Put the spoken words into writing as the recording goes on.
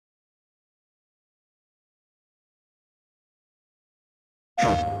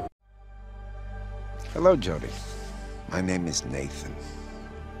Hello, Jody. My name is Nathan.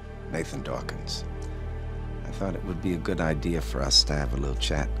 Nathan Dawkins. I thought it would be a good idea for us to have a little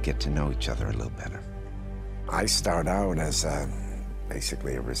chat, get to know each other a little better. I start out as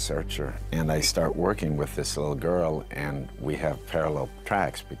basically a researcher, and I start working with this little girl, and we have parallel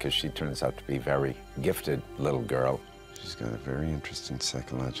tracks because she turns out to be a very gifted little girl. She's got a very interesting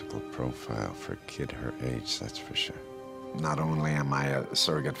psychological profile for a kid her age, that's for sure. Not only am I a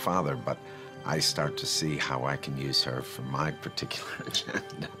surrogate father, but I start to see how I can use her for my particular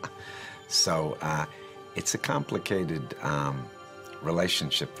agenda. So it's a complicated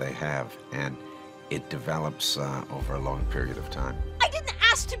relationship they have, and it develops over a long period of time. I didn't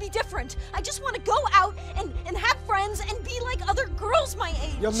ask to be different. I just want to go out and have friends and be like other girls my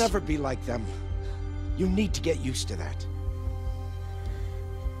age. You'll never be like them. You need to get used to that.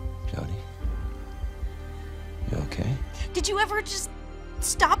 Jody, you okay? Did you ever just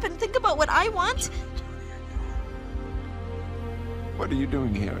stop and think about what I want? What are you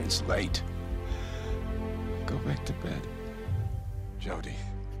doing here? It's late. Go back to bed. Jody,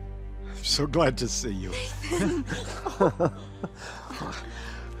 I'm so glad to see you. I'm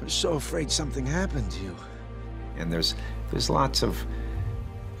so afraid something happened to you. And there's lots of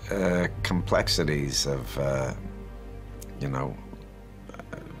complexities of, you know,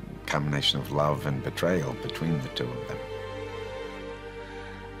 combination of love and betrayal between the two of them.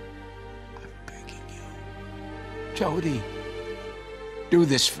 I'm begging you. Jody, do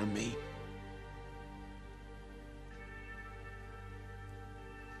this for me.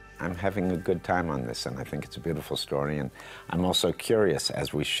 I'm having a good time on this, and I think it's a beautiful story, and I'm also curious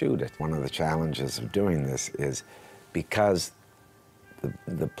as we shoot it. One of the challenges of doing this is because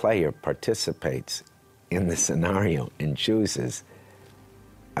the player participates in the scenario and chooses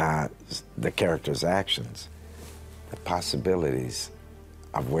the character's actions, the possibilities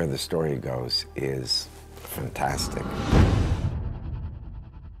of where the story goes is fantastic.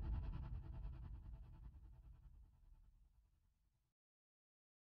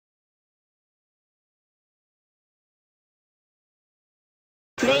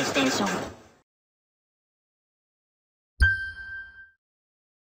 PlayStation